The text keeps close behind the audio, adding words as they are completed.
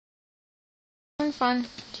having fun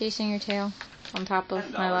chasing your tail on top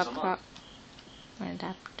of my laptop. My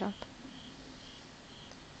laptop.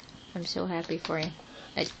 I'm so happy for you.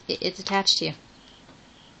 It's attached to you.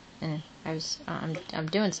 And I'm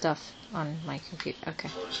doing stuff on my computer. Okay.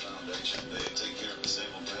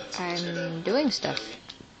 I'm doing stuff.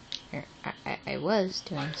 I was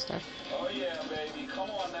doing stuff.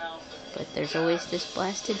 But there's always this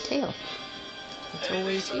blasted tail. It's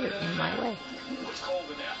always here in my way.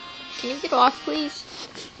 Can you get off, please?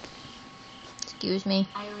 Excuse me.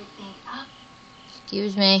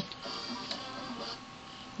 Excuse me.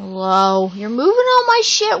 Hello. You're moving all my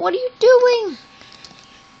shit. What are you doing?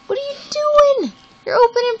 What are you doing? You're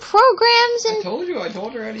opening programs and... I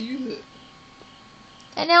told her how to use it.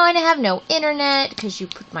 And now I have no internet because you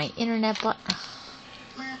put my internet button.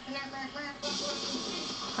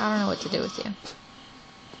 I don't know what to do with you.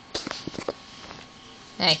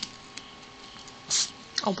 Hey.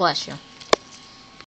 Oh, bless you.